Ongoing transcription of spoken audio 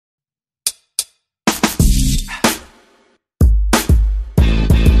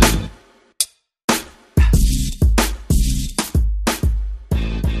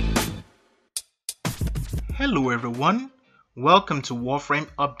Hello everyone, welcome to Warframe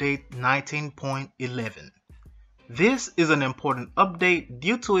Update 19.11. This is an important update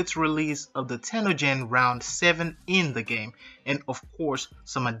due to its release of the TENNOGEN Round 7 in the game and of course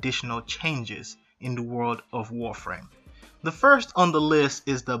some additional changes in the world of Warframe. The first on the list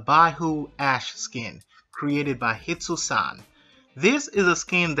is the Baihu Ash skin created by Hitsu-san. This is a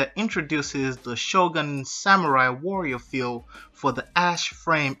skin that introduces the Shogun Samurai Warrior feel for the Ash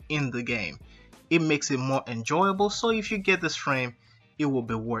frame in the game. It makes it more enjoyable, so if you get this frame, it will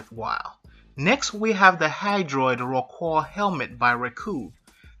be worthwhile. Next, we have the Hydroid Rorqual helmet by Reku.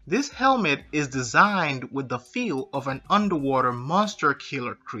 This helmet is designed with the feel of an underwater monster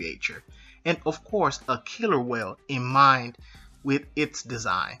killer creature, and of course a killer whale in mind with its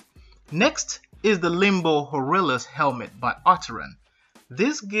design. Next is the Limbo Horillus helmet by Arteran.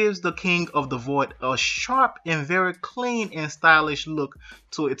 This gives the King of the Void a sharp and very clean and stylish look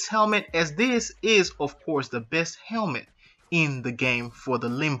to its helmet, as this is of course the best helmet in the game for the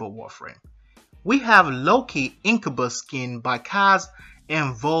Limbo Warframe. We have Loki Incubus skin by Kaz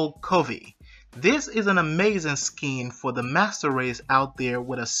and Volkovi. This is an amazing skin for the master race out there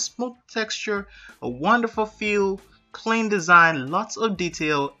with a smooth texture, a wonderful feel, clean design, lots of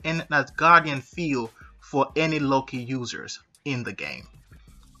detail, and an Asgardian feel for any Loki users in the game.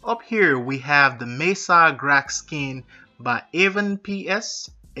 Up here we have the Mesa Grax skin by Avon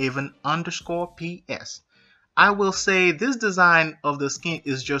PS, Avon_PS. I will say this design of the skin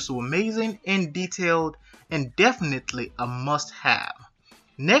is just so amazing and detailed and definitely a must have.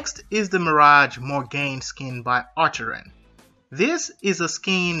 Next is the Mirage Morgaine skin by Arteran. This is a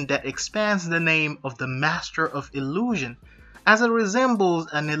skin that expands the name of the Master of Illusion as it resembles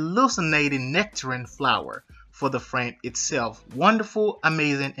an hallucinating nectarine flower for the frame itself. Wonderful,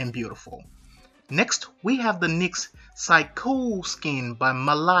 amazing, and beautiful. Next, we have the Nyx Psycho skin by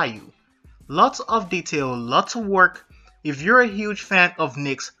Malayu. Lots of detail, lots of work. If you're a huge fan of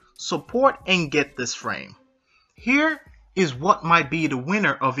Nyx, support and get this frame. Here is what might be the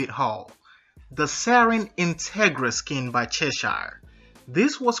winner of it all. The Sarin Integra skin by Cheshire.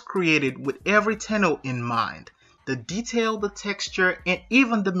 This was created with every Tenno in mind. The detail, the texture, and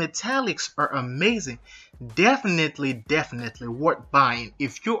even the metallics are amazing. Definitely worth buying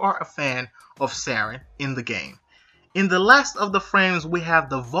if you are a fan of Sarin in the game. In the last of the frames, we have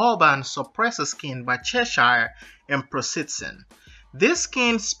the Vauban Suppressor skin by Cheshire and Prositsin. This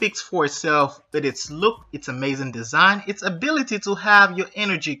skin speaks for itself with its look, its amazing design, its ability to have your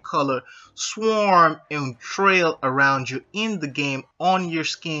energy color swarm and trail around you in the game on your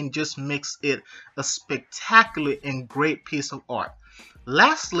skin just makes it a spectacular and great piece of art.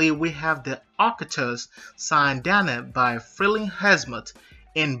 Lastly, we have the Arcturus Syndana by Frilling Hesmut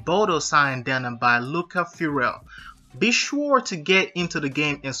and Bodo Syndana by Luca Furel. Be sure to get into the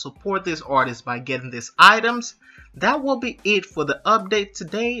game and support this artist by getting these items. That will be it for the update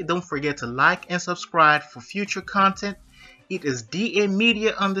today. Don't forget to like and subscribe for future content. It is DA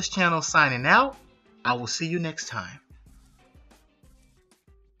Media on this channel signing out. I will see you next time.